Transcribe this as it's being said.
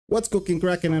What's cooking,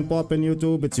 cracking and popping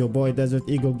YouTube? It's your boy Desert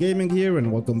Eagle Gaming here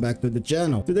and welcome back to the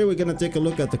channel. Today we're gonna take a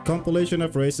look at the compilation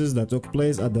of races that took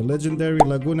place at the legendary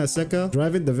Laguna Seca,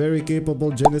 driving the very capable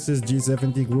Genesis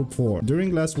G70 Group 4.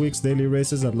 During last week's daily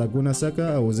races at Laguna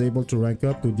Seca, I was able to rank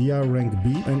up to DR rank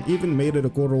B and even made it a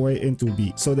quarter way into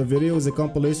B. So the video is a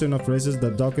compilation of races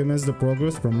that documents the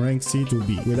progress from rank C to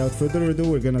B. Without further ado,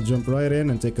 we're gonna jump right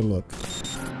in and take a look.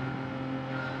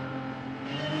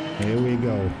 Here we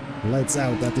go. Lights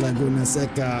out at Laguna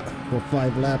Seca for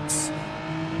 5 laps,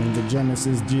 and the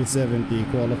Genesis G70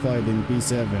 qualified in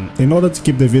P7. In order to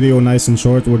keep the video nice and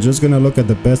short, we're just gonna look at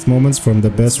the best moments from the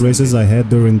best races I had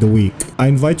during the week. I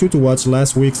invite you to watch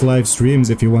last week's live streams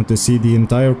if you want to see the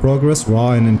entire progress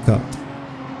raw and uncut.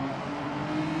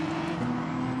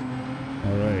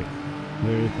 Alright,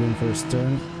 very clean first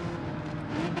turn.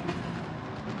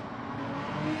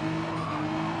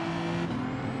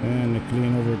 And a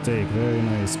clean overtake, very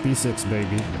nice. P6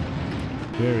 baby.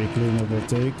 Very clean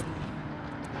overtake.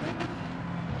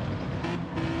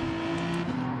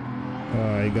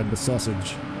 I got the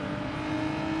sausage.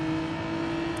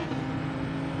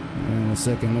 And a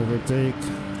second overtake.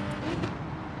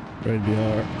 Right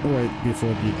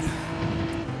before the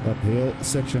uphill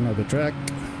section of the track.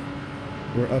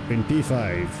 We're up in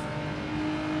P5.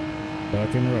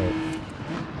 Rock and roll.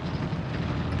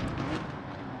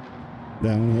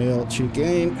 Downhill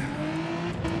chicane.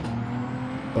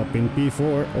 Up in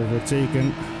P4,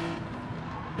 overtaken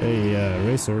a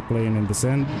racer playing in the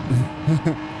sand.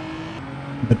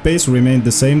 The pace remained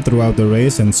the same throughout the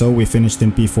race, and so we finished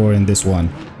in P4 in this one.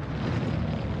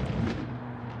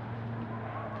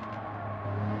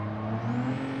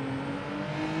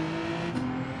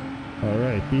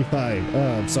 Alright,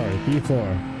 P5. Sorry,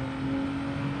 P4.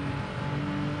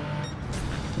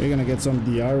 We're gonna get some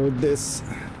DR with this.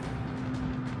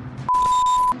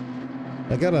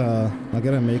 I gotta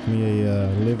make me a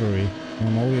livery.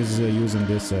 I'm always using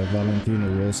this Valentino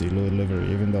Rossi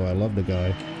livery, even though I love the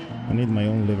guy. I need my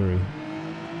own livery.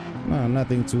 No,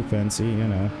 nothing too fancy, you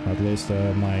know. At least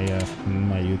my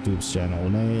YouTube's channel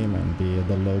name and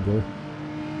the logo.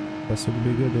 That should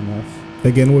be good enough.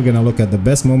 Again, we're gonna look at the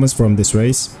best moments from this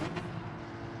race.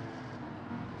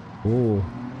 Oh,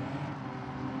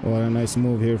 what a nice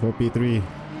move here for P3.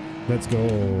 Let's go.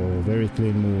 Very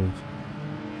clean move.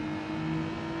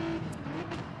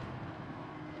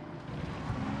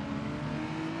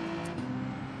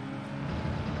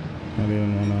 I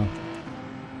didn't wanna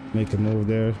make a move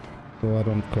there, so I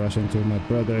don't crash into my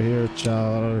brother here,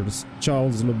 Charles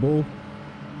Lebeau,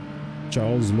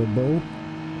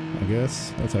 I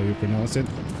guess that's how you pronounce it.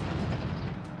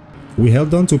 We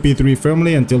held on to P3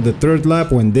 firmly until the third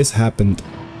lap when this happened.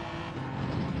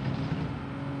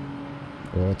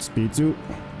 Oh, it's P2.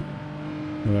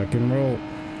 Rock and roll.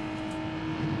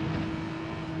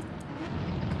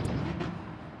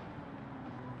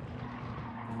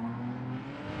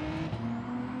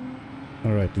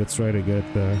 Alright, let's try to get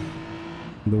the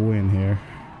win here.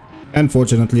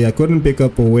 Unfortunately, I couldn't pick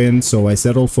up a win, so I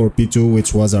settled for P2,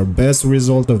 which was our best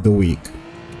result of the week.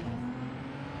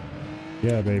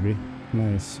 Yeah, baby.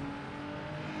 Nice.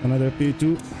 Another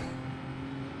P2.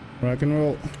 Rock and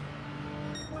roll.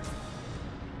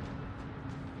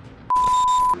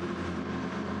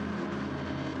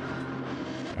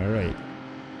 Alright.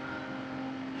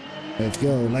 Let's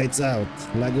go, lights out.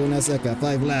 Laguna Seca,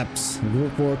 5 laps.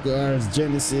 Group 4 cars,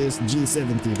 Genesis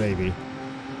G70 baby.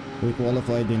 We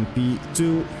qualified in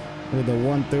P2 with a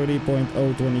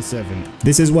 130.027.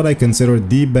 This is what I consider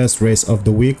the best race of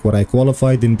the week, where I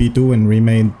qualified in P2 and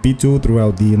remained P2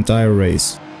 throughout the entire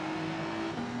race.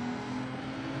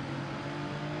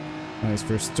 Nice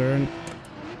first turn.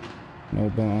 No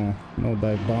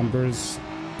dive bombers.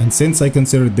 And since I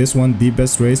consider this one the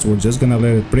best race, we're just gonna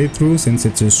let it play through since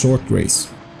it's a short race.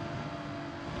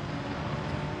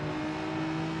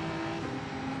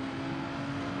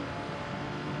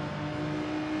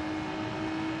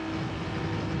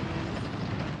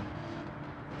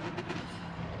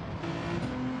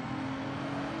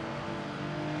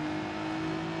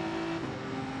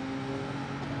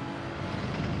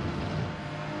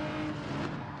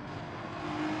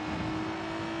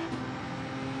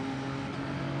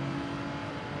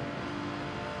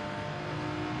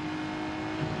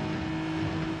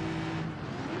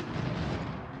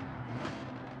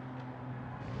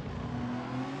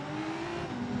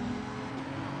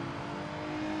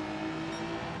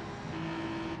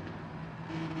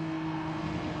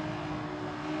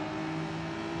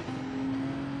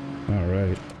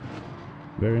 Alright,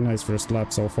 very nice first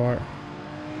lap so far.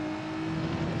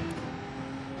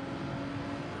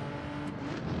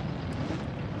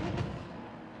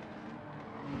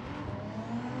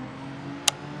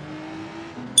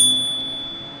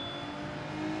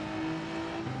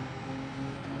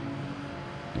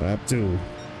 Lap 2.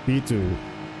 P2.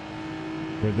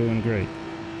 We're doing great.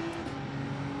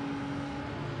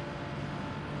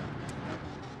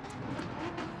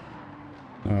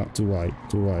 Too wide.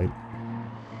 Too wide.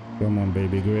 Come on,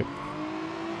 baby, grip.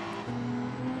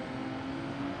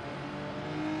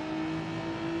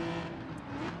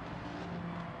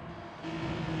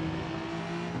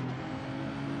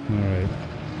 Alright.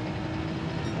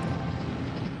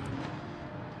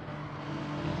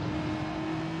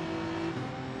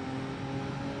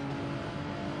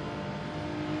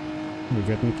 We're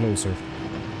getting closer.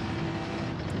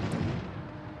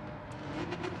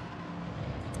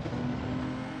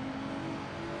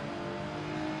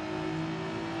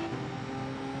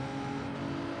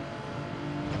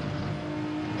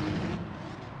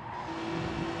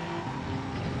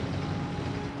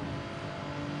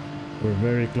 We're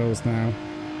very close now,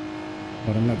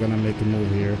 but I'm not gonna make a move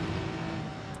here.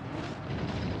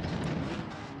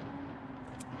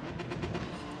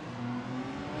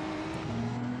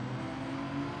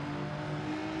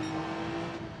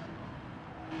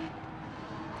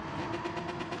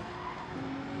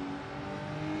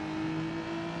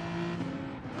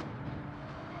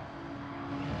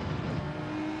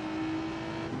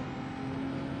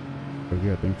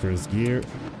 We're getting first gear.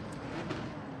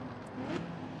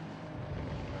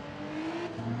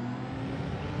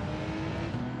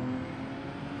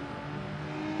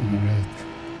 Alright,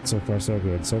 so far so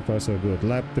good, so far so good.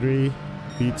 Lap 3,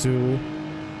 P2.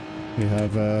 We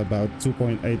have about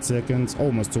 2.8 seconds,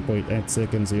 almost 2.8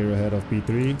 seconds here ahead of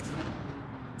P3.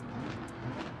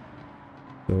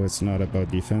 So it's not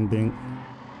about defending.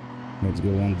 Let's go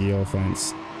on the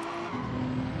offense.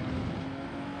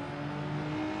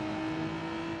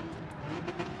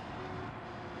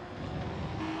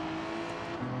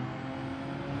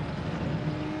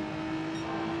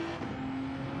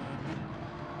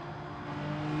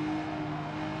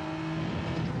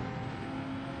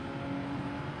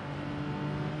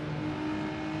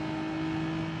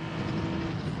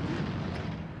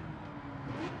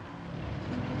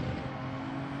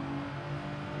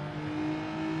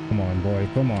 Come on, boy,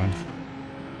 come on.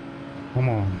 Come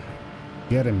on.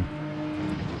 Get him.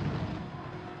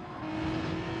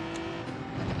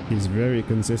 He's very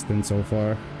consistent so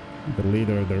far. The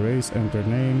leader of the race, enter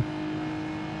name.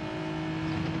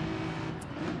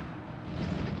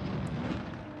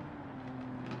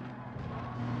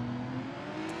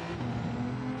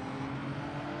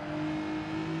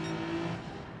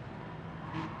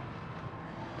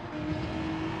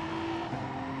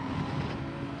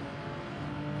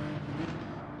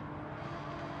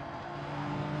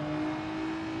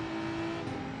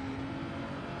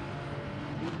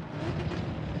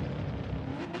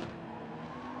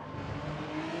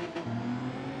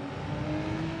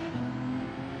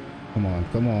 Come on,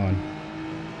 come on.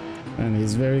 And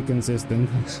he's very consistent.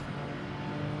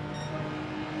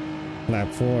 Lap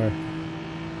 4.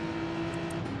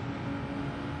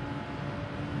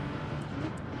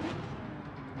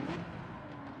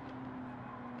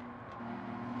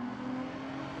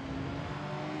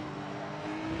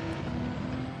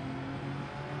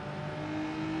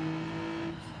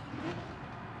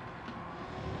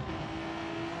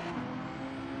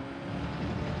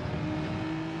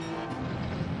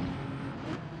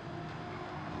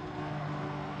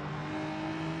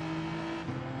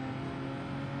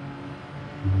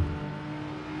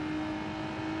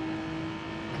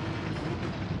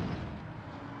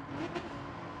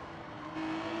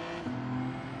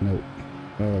 Nope,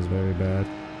 that was very bad.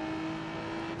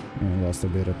 I lost a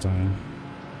bit of time.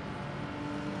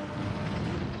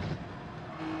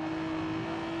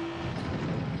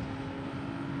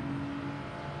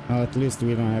 At least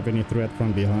we don't have any threat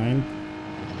from behind.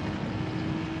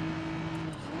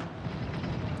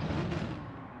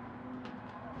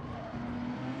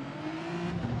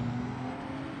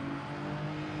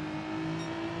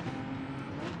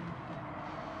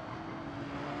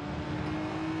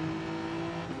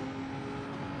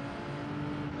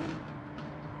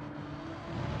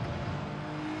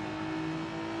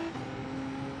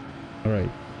 All right.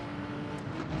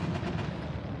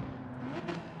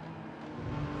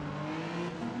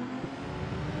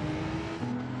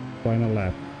 Final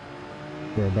lap.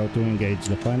 We're about to engage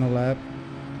the final lap.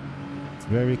 It's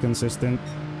very consistent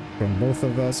from both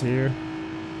of us here.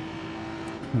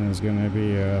 And it's gonna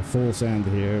be a full sand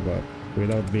here, but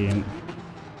without being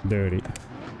dirty,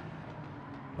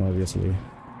 obviously.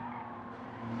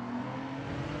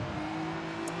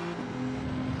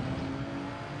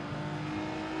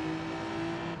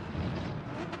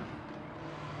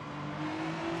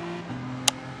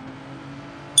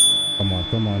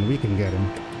 Come on, we can get him.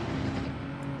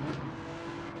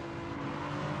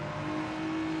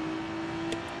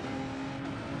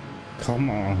 Come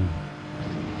on.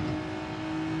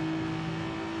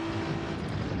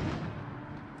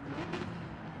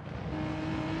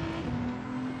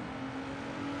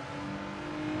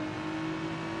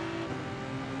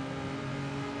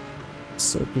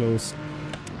 So close.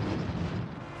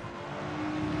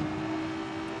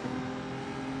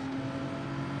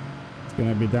 It's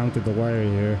gonna be down to the wire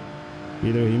here.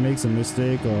 Either he makes a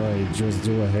mistake or I just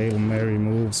do a Hail Mary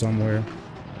move somewhere.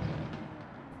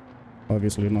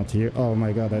 Obviously not here. Oh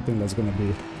my god, I think that's gonna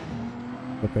be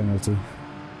the penalty.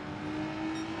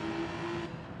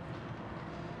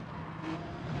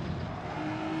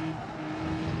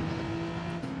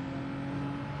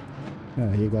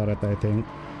 Yeah, he got it, I think.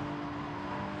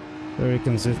 Very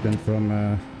consistent from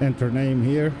enter name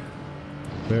here.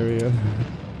 Very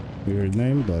weird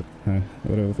name, but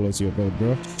whatever floats your boat,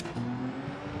 bro.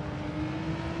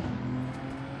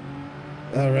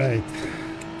 All right.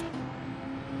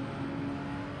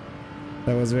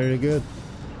 That was very good.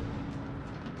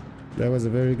 That was a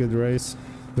very good race.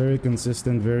 Very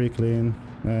consistent, very clean,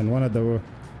 and one of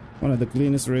the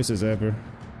cleanest races ever.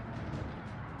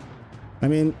 I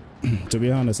mean, to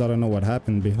be honest, I don't know what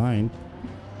happened behind,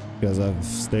 because I've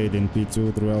stayed in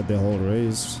P2 throughout the whole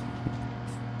race.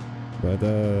 But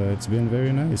it's been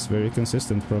very nice, very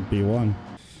consistent from P1.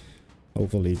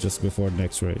 Hopefully just before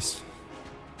next race.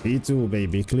 P2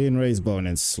 baby, clean race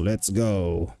bonus, let's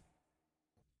go.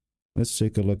 Let's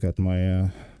take a look at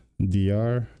my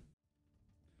DR.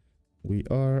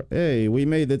 Hey, we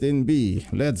made it in B,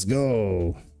 let's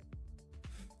go.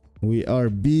 We are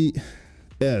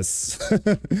BS,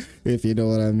 if you know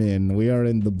what I mean. We are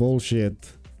in the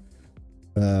bullshit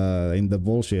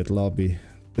lobby.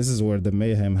 This is where the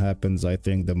mayhem happens, I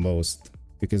think, the most,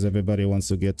 because everybody wants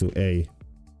to get to A.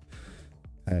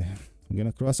 I'm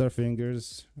gonna cross our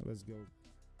fingers. Let's go.